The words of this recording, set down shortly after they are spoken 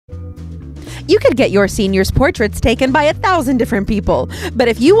You could get your seniors' portraits taken by 1,000 different people, but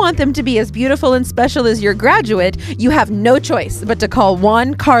if you want them to be as beautiful and special as your graduate, you have no choice but to call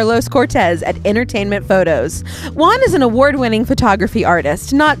Juan Carlos Quartez at Entertainment Photos. Juan is an award-winning photography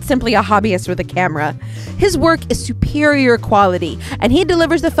artist, not simply a hobbyist with a camera. His work is superior quality, and he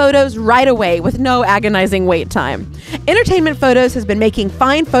delivers the photos right away with no agonizing wait time. Entertainment Photos has been making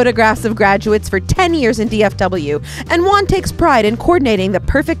fine photographs of graduates for 10 years in DFW, and Juan takes pride in coordinating the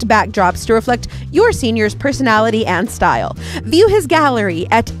perfect backdrops to reflect your senior's personality and style. View his gallery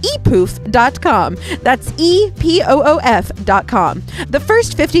at epoof.com. That's EPOOF.com. The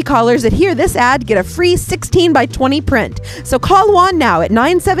first 50 callers that hear this ad get a free 16 by 20 print. So call Juan now at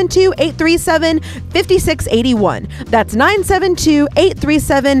 972-837-5681. That's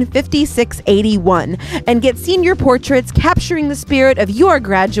 972-837-5681. And get senior portraits capturing the spirit of your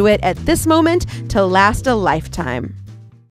graduate at this moment to last a lifetime.